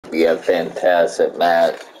be a fantastic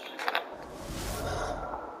match.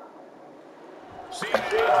 Cena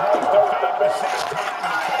adds the fame at the same time,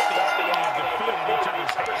 and it's like the agony of defeat in each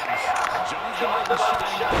other's hands. John's been able to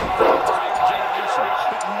shine now for an entire generation,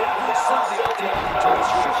 but never saw the ultimate to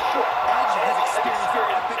his short. Edge has experienced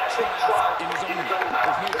epic triumph in his own right.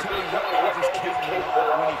 There's no telling what Edge is capable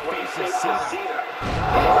of when he faces Cena.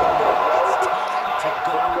 It's time to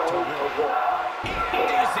go to war. And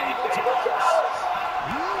he's able to reverse.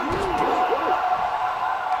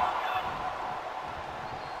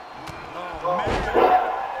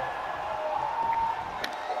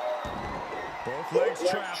 Both legs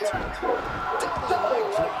trapped. Double leg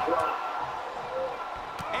drop.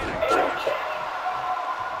 And a kick.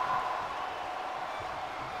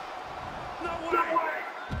 No way.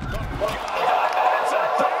 That's a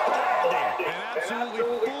bad landing. An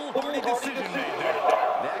absolutely foolhardy decision made there.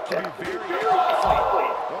 That can be very costly.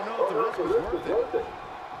 Don't know if the risk was worth it.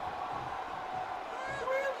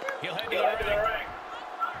 He'll head to the ring.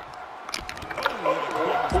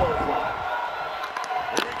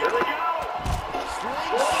 Here we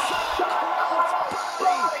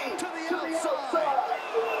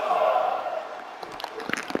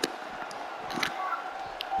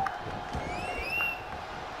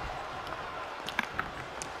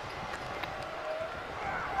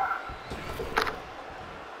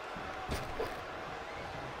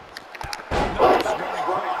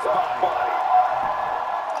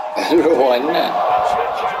go. Body to the outside.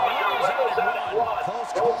 One.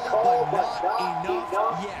 Close call, but not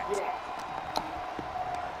enough yet.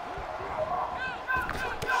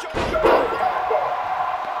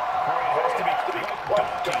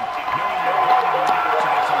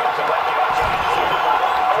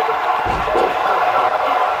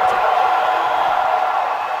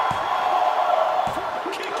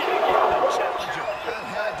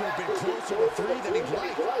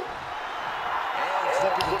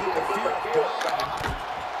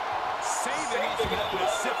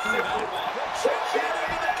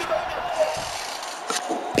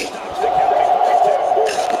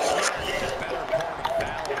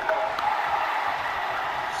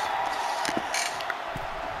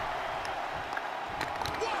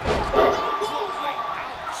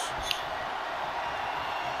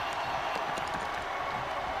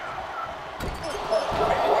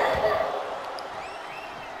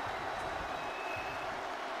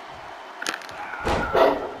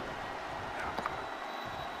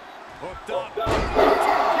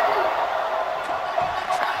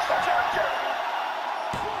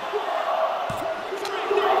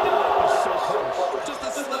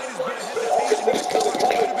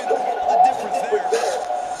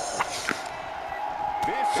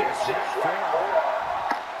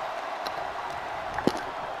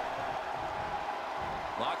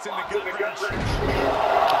 Locks in the gut wrench. The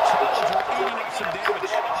challenger eating up some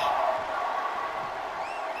damage.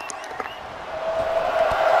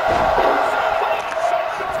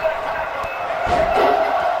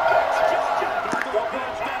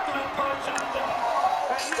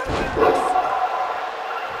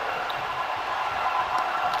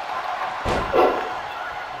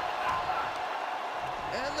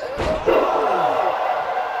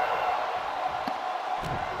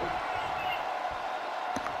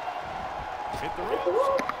 Hit the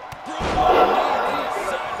ropes.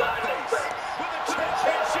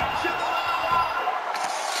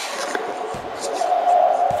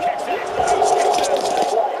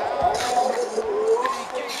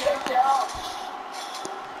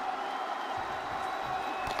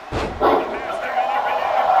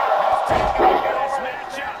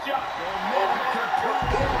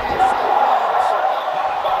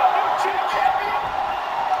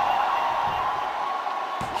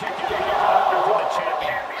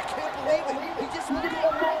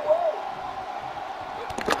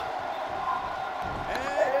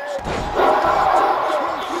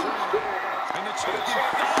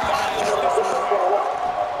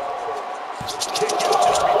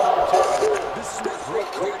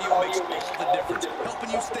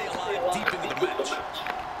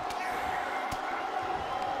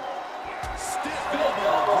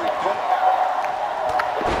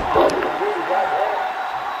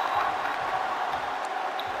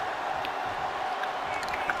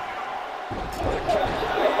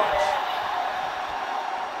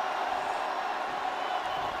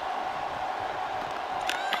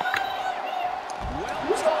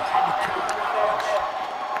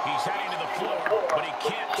 He's heading to the floor, but he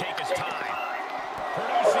can't take his time.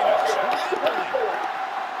 Producing a tripling.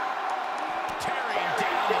 Tearing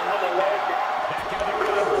down the line now. Back into the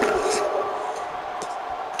ring.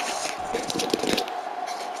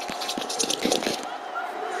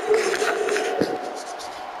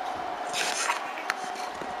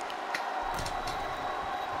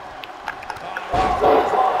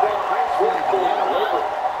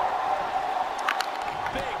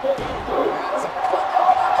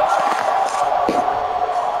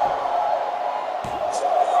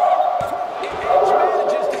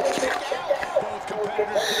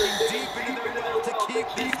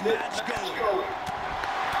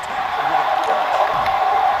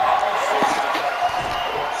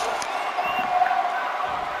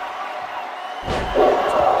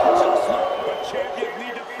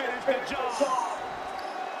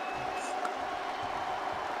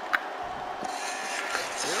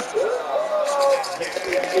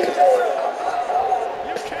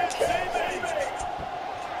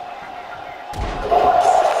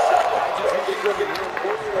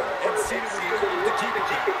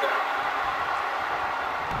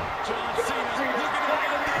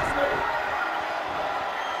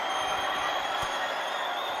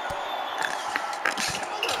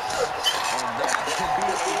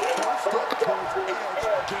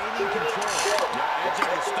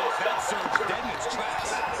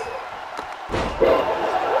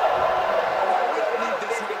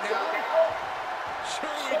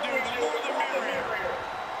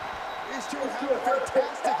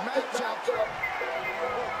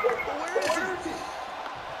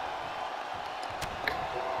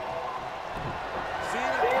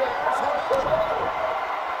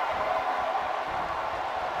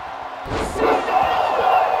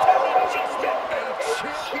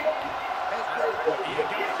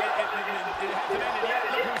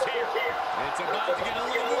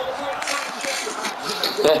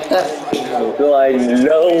 Like,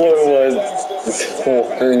 no one was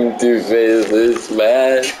going to face this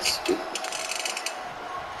match.